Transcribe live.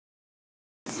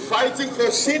fighting for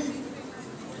sin.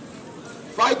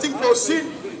 Fighting for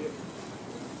sin.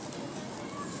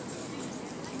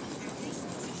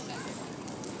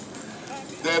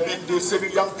 They have been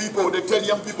deceiving young people. They tell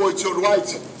young people it's your right.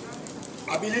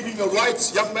 I believe in your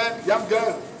rights, young man, young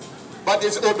girl. But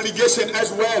it's obligation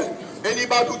as well.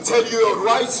 Anybody who tell you your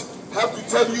rights have to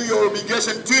tell you your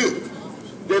obligation too.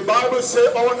 The Bible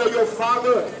says honor your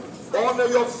father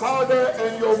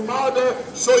and your mother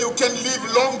so you can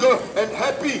live longer and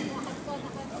happy.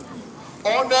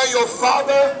 Honor your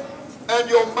father and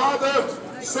your mother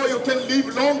so you can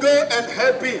live longer and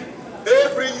happy.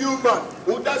 Every human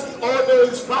who doesn't honor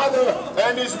his father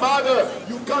and his mother,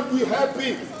 you can't be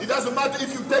happy. It doesn't matter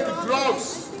if you take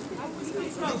drugs.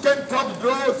 You can take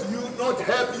drugs, you're not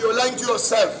happy, you're lying to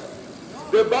yourself.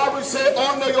 The Bible says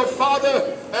honor your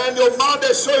father and your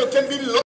mother so you can be